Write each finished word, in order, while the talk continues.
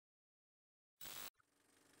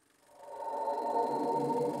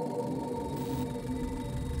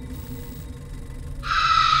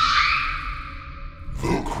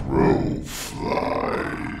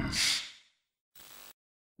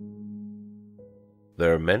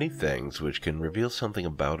There are many things which can reveal something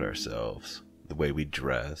about ourselves. The way we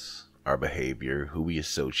dress, our behavior, who we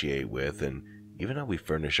associate with, and even how we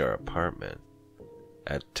furnish our apartment.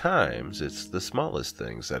 At times, it's the smallest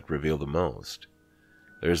things that reveal the most.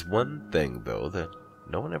 There's one thing, though, that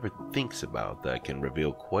no one ever thinks about that can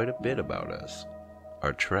reveal quite a bit about us.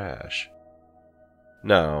 Our trash.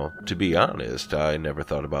 Now, to be honest, I never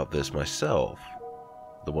thought about this myself.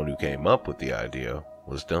 The one who came up with the idea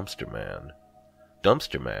was Dumpster Man.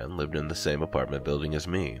 Dumpster Man lived in the same apartment building as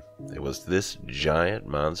me. It was this giant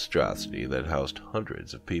monstrosity that housed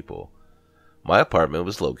hundreds of people. My apartment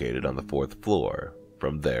was located on the 4th floor.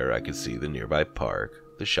 From there I could see the nearby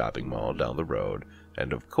park, the shopping mall down the road,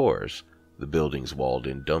 and of course, the building's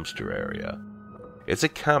walled-in dumpster area. It's a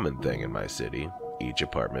common thing in my city. Each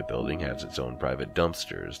apartment building has its own private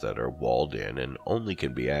dumpsters that are walled in and only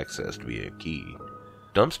can be accessed via a key.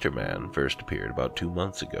 Dumpster Man first appeared about 2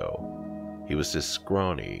 months ago. He was this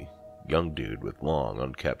scrawny, young dude with long,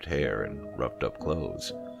 unkempt hair and roughed-up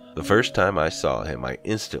clothes. The first time I saw him, I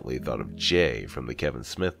instantly thought of Jay from the Kevin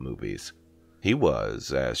Smith movies. He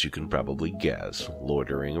was, as you can probably guess,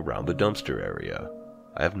 loitering around the dumpster area.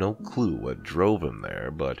 I have no clue what drove him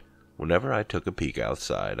there, but whenever I took a peek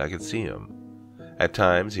outside, I could see him. At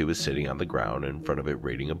times, he was sitting on the ground in front of it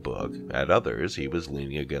reading a book. At others, he was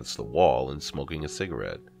leaning against the wall and smoking a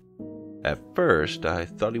cigarette. At first, I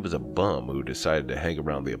thought he was a bum who decided to hang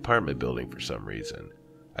around the apartment building for some reason.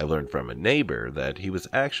 I learned from a neighbor that he was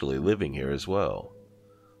actually living here as well.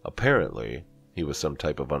 Apparently, he was some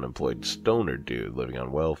type of unemployed stoner dude living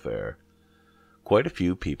on welfare. Quite a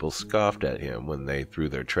few people scoffed at him when they threw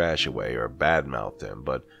their trash away or badmouthed him,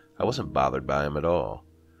 but I wasn't bothered by him at all.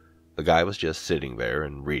 The guy was just sitting there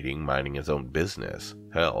and reading, minding his own business.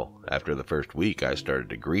 Hell, after the first week I started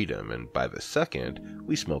to greet him, and by the second,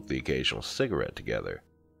 we smoked the occasional cigarette together.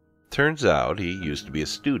 Turns out he used to be a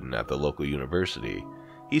student at the local university.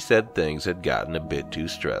 He said things had gotten a bit too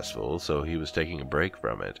stressful, so he was taking a break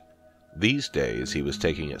from it. These days he was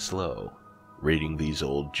taking it slow, reading these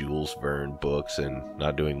old Jules Verne books and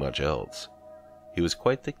not doing much else. He was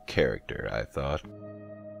quite the character, I thought.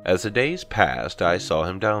 As the days passed, I saw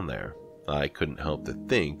him down there. I couldn't help to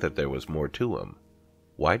think that there was more to him.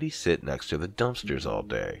 Why'd he sit next to the dumpsters all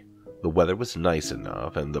day? The weather was nice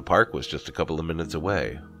enough, and the park was just a couple of minutes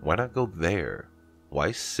away. Why not go there?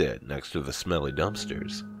 Why sit next to the smelly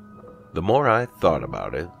dumpsters? The more I thought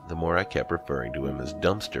about it, the more I kept referring to him as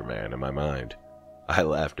Dumpster Man in my mind. I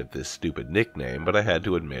laughed at this stupid nickname, but I had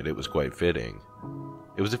to admit it was quite fitting.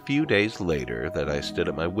 It was a few days later that I stood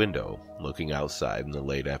at my window, looking outside in the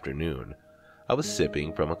late afternoon. I was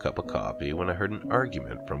sipping from a cup of coffee when I heard an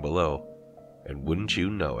argument from below. And wouldn't you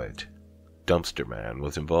know it, Dumpster Man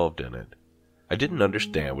was involved in it. I didn't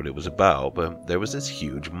understand what it was about, but there was this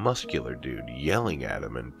huge muscular dude yelling at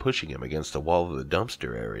him and pushing him against the wall of the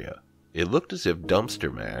dumpster area. It looked as if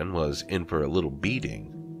Dumpster Man was in for a little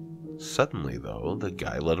beating. Suddenly, though, the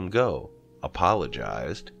guy let him go,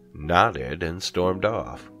 apologized, nodded, and stormed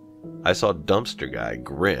off. I saw Dumpster Guy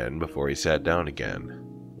grin before he sat down again.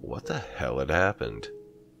 What the hell had happened?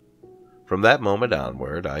 From that moment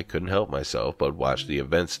onward, I couldn't help myself but watch the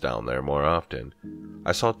events down there more often.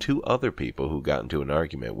 I saw 2 other people who got into an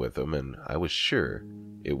argument with him, and I was sure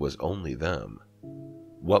it was only them.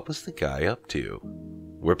 What was the guy up to?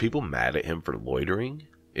 Were people mad at him for loitering?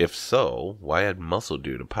 If so, why had Muscle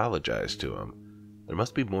Dude apologized to him? There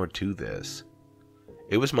must be more to this.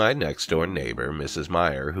 It was my next-door neighbor, Mrs.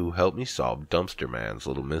 Meyer, who helped me solve Dumpster Man's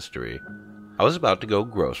little mystery. I was about to go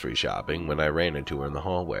grocery shopping when I ran into her in the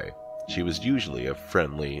hallway. She was usually a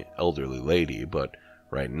friendly, elderly lady, but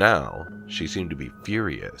right now, she seemed to be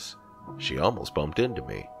furious. She almost bumped into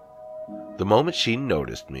me. The moment she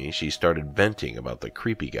noticed me, she started venting about the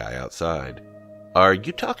creepy guy outside. "Are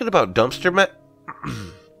you talking about Dumpster Man?"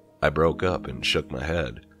 I broke up and shook my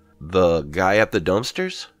head. "The guy at the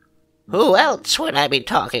dumpsters?" Who else would I be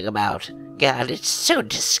talking about? God, it's so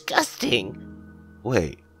disgusting.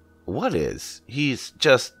 Wait, what is? He's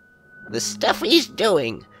just... The stuff he's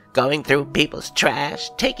doing. Going through people's trash,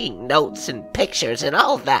 taking notes and pictures and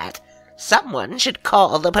all that. Someone should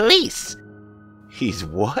call the police. He's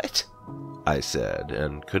what? I said,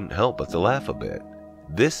 and couldn't help but to laugh a bit.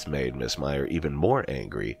 This made Miss Meyer even more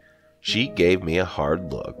angry. She gave me a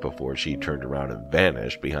hard look before she turned around and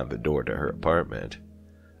vanished behind the door to her apartment.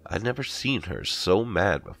 I'd never seen her so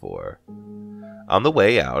mad before. On the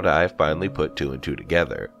way out, I finally put 2 and 2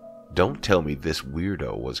 together. Don't tell me this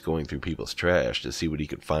weirdo was going through people's trash to see what he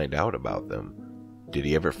could find out about them. Did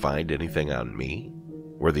he ever find anything on me?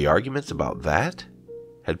 Were the arguments about that?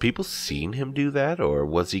 Had people seen him do that, or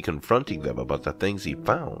was he confronting them about the things he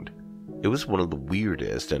found? It was one of the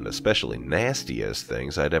weirdest and especially nastiest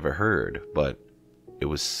things I'd ever heard, but it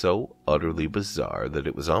was so utterly bizarre that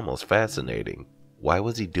it was almost fascinating. Why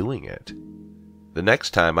was he doing it? The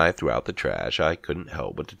next time I threw out the trash, I couldn't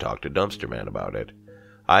help but to talk to Dumpster Man about it.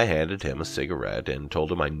 I handed him a cigarette and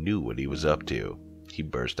told him I knew what he was up to. He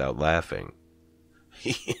burst out laughing.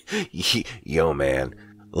 Yo, man,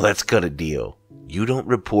 let's cut a deal. You don't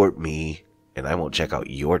report me, and I won't check out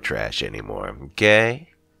your trash anymore, okay?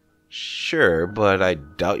 Sure, but I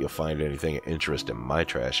doubt you'll find anything of interest in my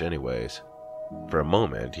trash anyways. For a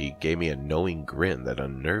moment, he gave me a knowing grin that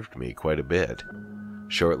unnerved me quite a bit.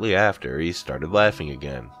 Shortly after, he started laughing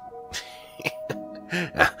again.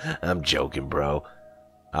 I'm joking, bro.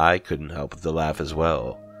 I couldn't help but to laugh as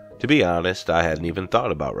well. To be honest, I hadn't even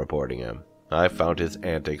thought about reporting him. I found his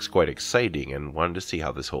antics quite exciting and wanted to see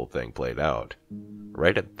how this whole thing played out.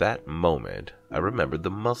 Right at that moment, I remembered the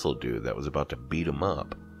muscle dude that was about to beat him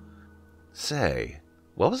up. Say,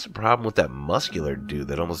 what was the problem with that muscular dude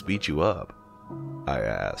that almost beat you up? I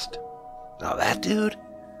asked. Oh, that dude?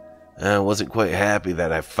 I wasn't quite happy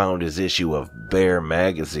that I found his issue of Bear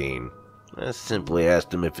magazine. I simply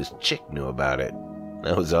asked him if his chick knew about it.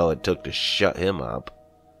 That was all it took to shut him up.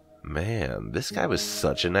 Man, this guy was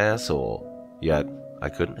such an asshole. Yet, I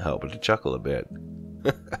couldn't help but to chuckle a bit.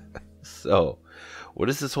 So, what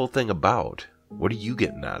is this whole thing about? What are you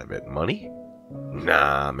getting out of it? Money?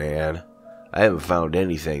 Nah, man. I haven't found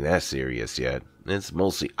anything that serious yet. It's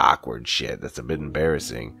mostly awkward shit that's a bit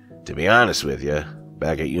embarrassing. To be honest with you,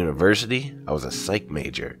 back at university, I was a psych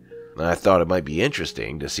major. I thought it might be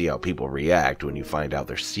interesting to see how people react when you find out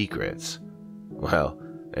their secrets. Well,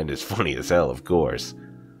 and it's funny as hell, of course.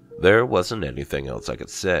 There wasn't anything else I could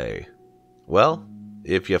say. Well,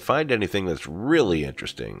 if you find anything that's really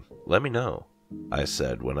interesting, let me know, I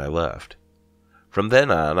said when I left. From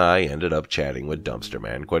then on, I ended up chatting with Dumpster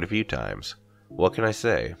Man quite a few times. What can I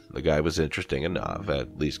say? The guy was interesting enough,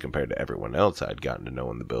 at least compared to everyone else I'd gotten to know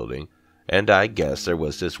in the building, and I guess there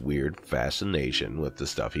was this weird fascination with the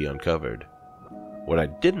stuff he uncovered. What I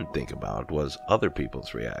didn't think about was other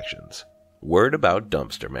people's reactions. Word about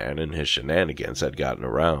Dumpster Man and his shenanigans had gotten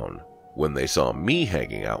around. When they saw me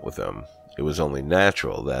hanging out with him, it was only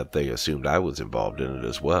natural that they assumed I was involved in it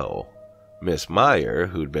as well. Miss Meyer,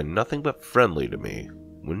 who'd been nothing but friendly to me,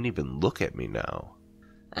 wouldn't even look at me now.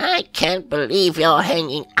 I can't believe you're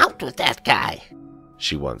hanging out with that guy,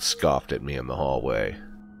 she once scoffed at me in the hallway.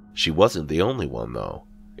 She wasn't the only one, though.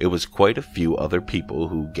 It was quite a few other people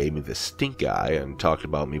who gave me the stink eye and talked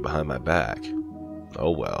about me behind my back.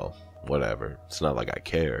 Oh well, whatever. It's not like I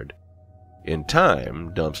cared. In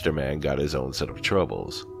time, Dumpster Man got his own set of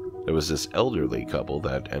troubles. There was this elderly couple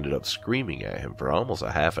that ended up screaming at him for almost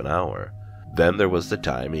a half an hour. Then there was the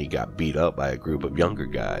time he got beat up by a group of younger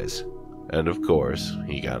guys. And of course,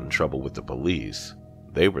 he got in trouble with the police.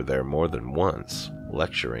 They were there more than once,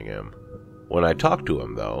 lecturing him. When I talked to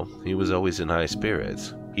him, though, he was always in high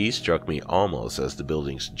spirits. He struck me almost as the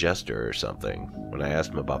building's jester or something. When I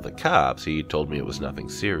asked him about the cops, he told me it was nothing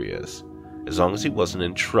serious. As long as he wasn't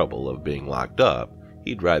in trouble of being locked up,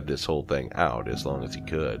 he'd ride this whole thing out as long as he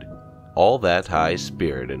could. All that high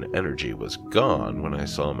spirit and energy was gone when I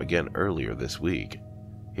saw him again earlier this week.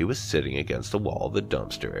 He was sitting against the wall of the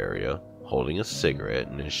dumpster area, holding a cigarette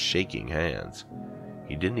in his shaking hands.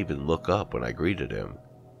 He didn't even look up when I greeted him.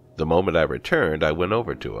 The moment I returned, I went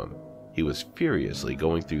over to him. He was furiously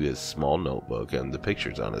going through his small notebook and the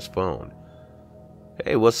pictures on his phone.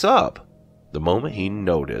 Hey, what's up? The moment he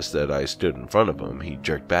noticed that I stood in front of him, he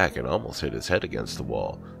jerked back and almost hit his head against the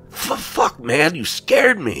wall. Fuck, man, you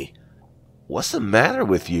scared me! What's the matter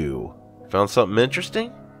with you? Found something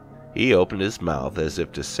interesting? He opened his mouth as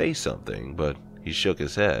if to say something, but he shook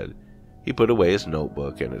his head. He put away his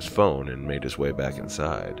notebook and his phone and made his way back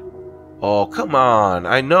inside. Oh, come on,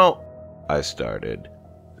 I know... I started.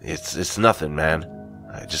 It's nothing, man.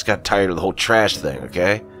 I just got tired of the whole trash thing,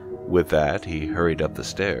 okay? With that, he hurried up the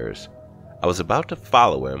stairs. I was about to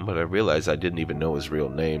follow him, but I realized I didn't even know his real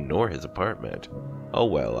name nor his apartment. Oh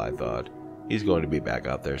well, I thought. He's going to be back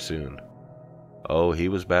out there soon. Oh, he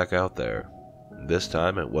was back out there. This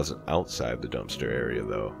time it wasn't outside the dumpster area,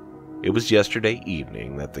 though. It was yesterday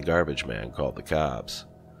evening that the garbage man called the cops.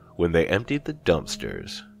 When they emptied the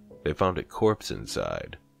dumpsters, they found a corpse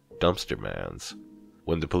inside. Dumpster man's.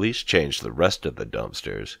 When the police changed the rest of the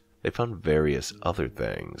dumpsters, they found various other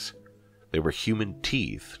things. They were human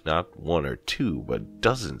teeth, not one or two, but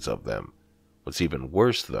dozens of them. What's even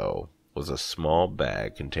worse, though, was a small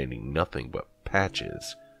bag containing nothing but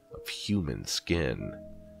patches of human skin.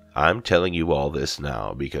 I'm telling you all this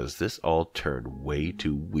now because this all turned way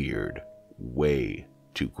too weird, way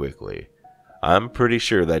too quickly. I'm pretty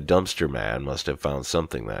sure that dumpster man must have found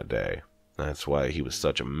something that day. That's why he was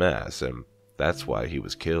such a mess, and that's why he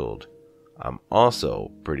was killed. I'm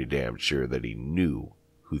also pretty damn sure that he knew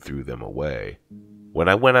who threw them away. When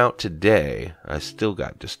I went out today, I still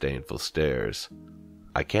got disdainful stares.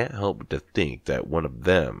 I can't help but to think that one of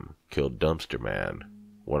them killed Dumpster Man.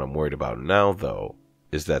 What I'm worried about now, though,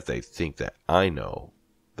 is that they think that I know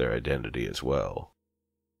their identity as well.